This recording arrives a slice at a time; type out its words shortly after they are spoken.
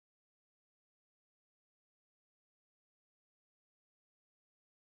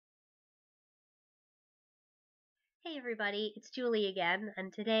Hey everybody, it's Julie again,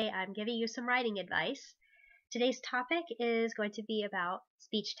 and today I'm giving you some writing advice. Today's topic is going to be about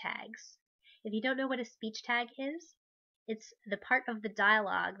speech tags. If you don't know what a speech tag is, it's the part of the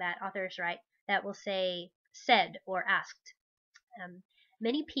dialogue that authors write that will say said or asked.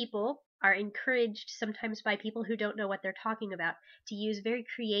 Many people are encouraged, sometimes by people who don't know what they're talking about, to use very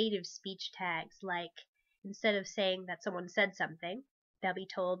creative speech tags, like instead of saying that someone said something, they'll be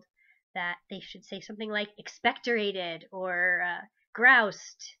told that they should say something like expectorated or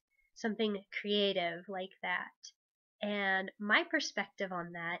groused, something creative like that. And my perspective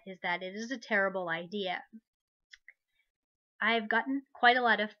on that is that it is a terrible idea. I've gotten quite a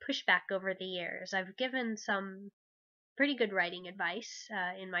lot of pushback over the years. I've given some pretty good writing advice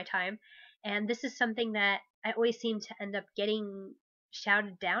in my time, and this is something that I always seem to end up getting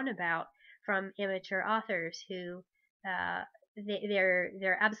shouted down about from amateur authors who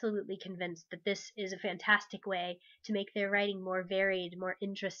they're absolutely convinced that this is a fantastic way to make their writing more varied, more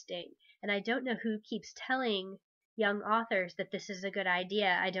interesting. And I don't know who keeps telling young authors that this is a good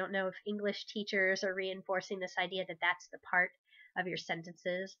idea. I don't know if English teachers are reinforcing this idea that that's the part of your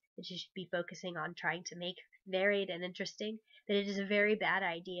sentences that you should be focusing on trying to make varied and interesting, that it is a very bad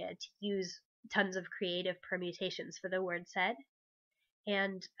idea to use tons of creative permutations for the word said.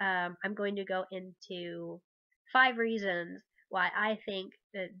 And I'm going to go into 5 reasons why I think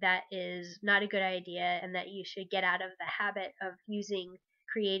that that is not a good idea and that you should get out of the habit of using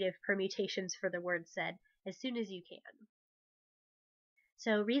creative permutations for the word said as soon as you can.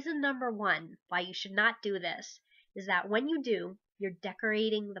 So reason number 1 why you should not do this is that when you do, you're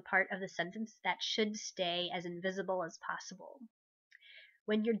decorating the part of the sentence that should stay as invisible as possible.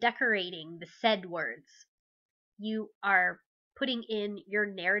 When you're decorating the said words, you are putting in your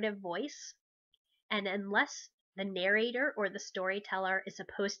narrative voice, and unless the narrator or the storyteller is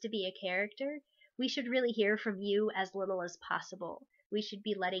supposed to be a character, we should really hear from you as little as possible. We should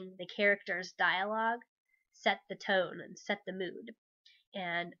be letting the character's dialogue set the tone and set the mood.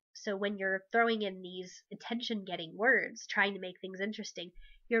 And so when you're throwing in these attention-getting words, trying to make things interesting,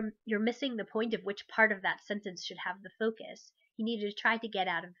 you're missing the point of which part of that sentence should have the focus. You need to try to get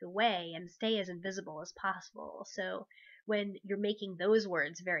out of the way and stay as invisible as possible. So when you're making those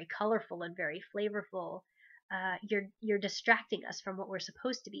words very colorful and very flavorful, you're distracting us from what we're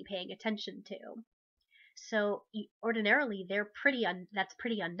supposed to be paying attention to. So ordinarily, that's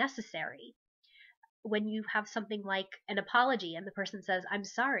pretty unnecessary. When you have something like an apology and the person says, I'm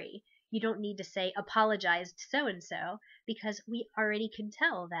sorry, you don't need to say apologized so and so, because we already can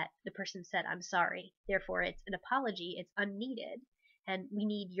tell that the person said, I'm sorry. Therefore, it's an apology, it's unneeded. And we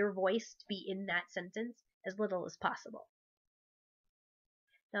need your voice to be in that sentence as little as possible.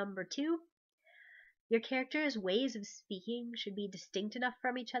 Number 2, your character's ways of speaking should be distinct enough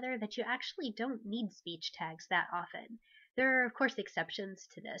from each other that you actually don't need speech tags that often. There are, of course, exceptions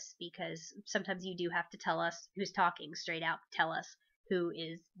to this because sometimes you do have to tell us who's talking straight out, tell us who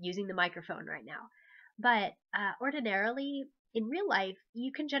is using the microphone right now. But ordinarily, in real life,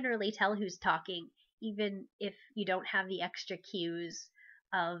 you can generally tell who's talking even if you don't have the extra cues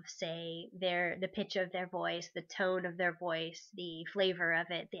of, say, the pitch of their voice, the tone of their voice, the flavor of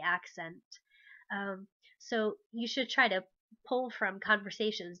it, the accent. So you should try to pull from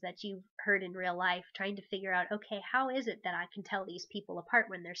conversations that you've heard in real life, trying to figure out, okay, how is it that I can tell these people apart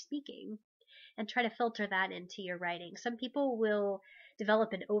when they're speaking? And try to filter that into your writing. Some people will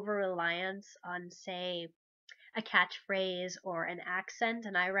develop an over-reliance on, say, a catchphrase or an accent,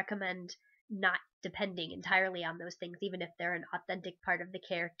 and I recommend not depending entirely on those things, even if they're an authentic part of the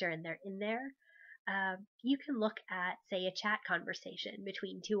character and they're in there. You can look at, say, a chat conversation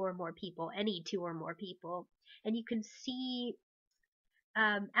between 2 or more people, any 2 or more people, and you can see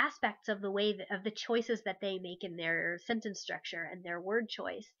aspects of the way of the choices that they make in their sentence structure and their word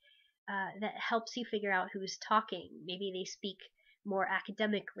choice that helps you figure out who's talking. Maybe they speak more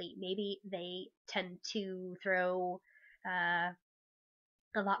academically. Maybe they tend to throw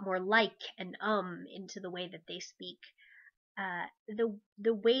a lot more like and into the way that they speak.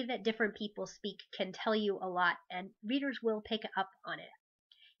 The way that different people speak can tell you a lot, and readers will pick up on it.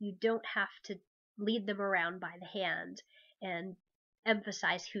 You don't have to lead them around by the hand and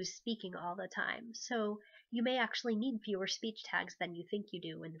emphasize who's speaking all the time. So you may actually need fewer speech tags than you think you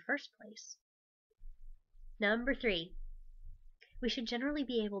do in the first place. Number 3, we should generally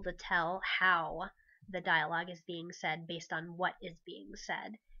be able to tell how the dialogue is being said based on what is being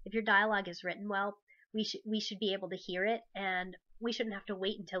said. If your dialogue is written well, we should be able to hear it, and we shouldn't have to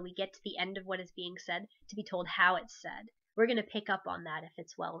wait until we get to the end of what is being said to be told how it's said. We're going to pick up on that if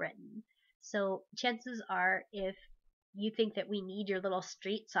it's well written. So chances are, if you think that we need your little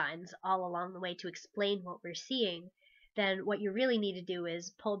street signs all along the way to explain what we're seeing, then what you really need to do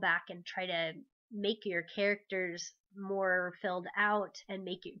is pull back and try to make your characters more filled out and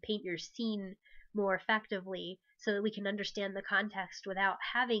paint your scene more effectively so that we can understand the context without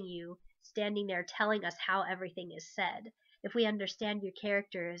having you standing there telling us how everything is said. If we understand your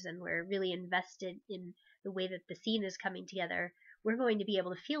characters and we're really invested in the way that the scene is coming together, we're going to be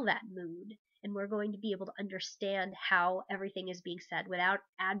able to feel that mood, and we're going to be able to understand how everything is being said without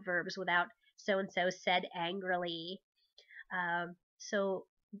adverbs, without so and so said angrily. So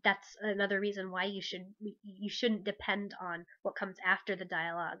that's another reason why you shouldn't depend on what comes after the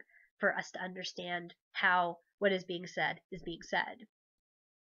dialogue for us to understand how what is being said is being said.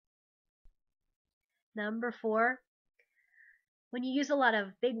 Number 4, when you use a lot of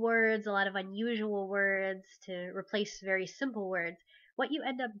big words, a lot of unusual words to replace very simple words, what you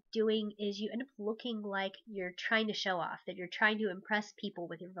end up doing is you end up looking like you're trying to show off, that you're trying to impress people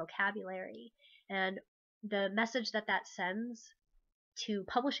with your vocabulary. And the message that that sends to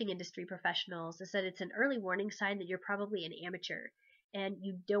publishing industry professionals is that it's an early warning sign that you're probably an amateur, and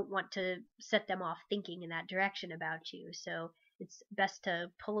you don't want to set them off thinking in that direction about you. So it's best to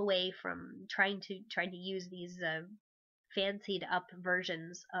pull away from trying to use these fancied up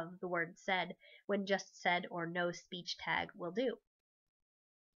versions of the word said when just said or no speech tag will do.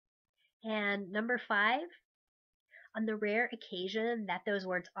 And number 5, on the rare occasion that those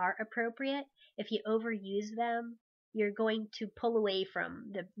words are appropriate, if you overuse them, you're going to pull away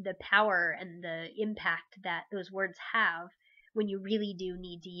from the power and the impact that those words have when you really do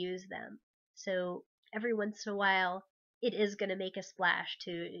need to use them. So every once in a while, it is going to make a splash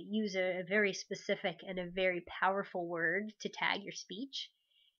to use a very specific and a very powerful word to tag your speech.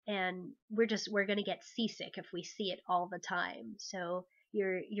 And we're going to get seasick if we see it all the time. So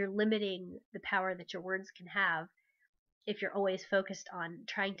you're limiting the power that your words can have if you're always focused on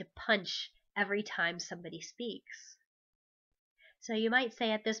trying to punch every time somebody speaks. So you might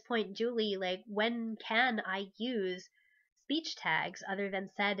say at this point, Julie, like, when can I use speech tags other than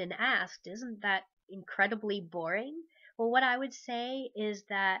said and asked? Isn't that incredibly boring? Well, what I would say is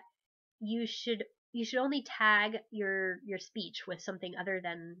that you should only tag your speech with something other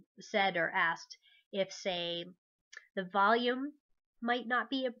than said or asked if, say, the volume might not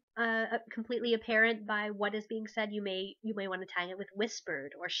be completely apparent by what is being said. You may want to tag it with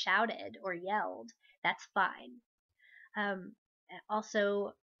whispered or shouted or yelled. That's fine.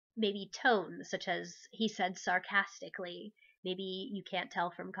 Also, maybe tone, such as he said sarcastically. Maybe you can't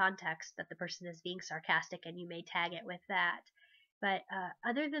tell from context that the person is being sarcastic, and you may tag it with that. But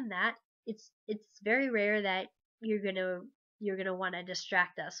other than that, it's very rare that you're gonna want to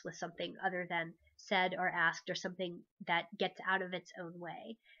distract us with something other than said or asked, or something that gets out of its own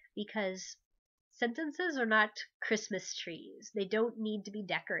way, because sentences are not Christmas trees. They don't need to be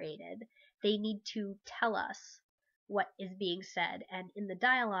decorated. They need to tell us what is being said, and in the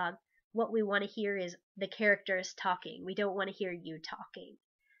dialogue, what we want to hear is the characters talking. We don't want to hear you talking.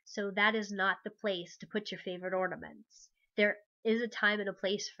 So that is not the place to put your favorite ornaments. There is a time and a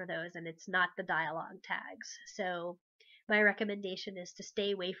place for those, and it's not the dialogue tags. So my recommendation is to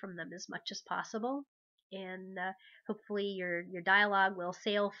stay away from them as much as possible, and hopefully your dialogue will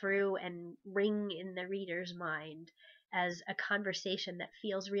sail through and ring in the reader's mind as a conversation that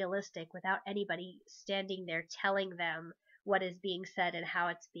feels realistic without anybody standing there telling them what is being said and how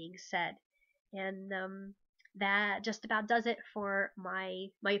it's being said. And that just about does it for my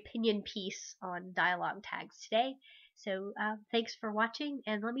opinion piece on dialogue tags today. So thanks for watching,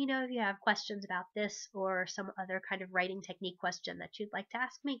 and let me know if you have questions about this or some other kind of writing technique question that you'd like to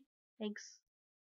ask me. Thanks.